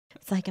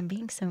It's like, I'm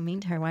being so mean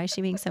to her. Why is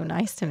she being so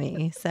nice to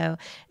me? So,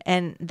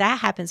 and that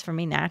happens for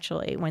me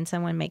naturally. When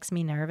someone makes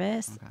me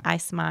nervous, I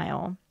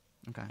smile.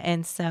 Okay.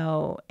 And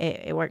so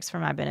it works for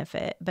my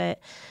benefit. But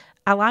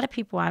a lot of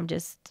people,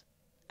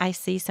 I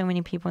see so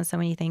many people and so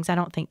many things. I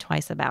don't think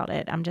twice about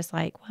it. I'm just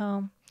like,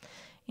 well,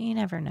 you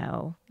never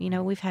know. You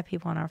know, we've had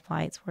people on our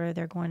flights where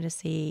they're going to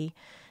see,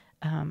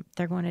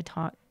 they're going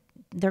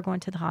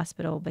to the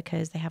hospital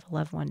because they have a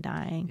loved one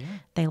dying. Yeah.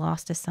 They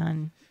lost a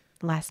son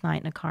last night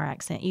in a car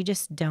accident. You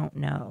just don't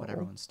know What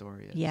everyone's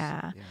story is.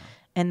 Yeah.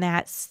 And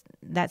that's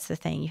the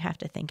thing. You have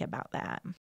to think about that.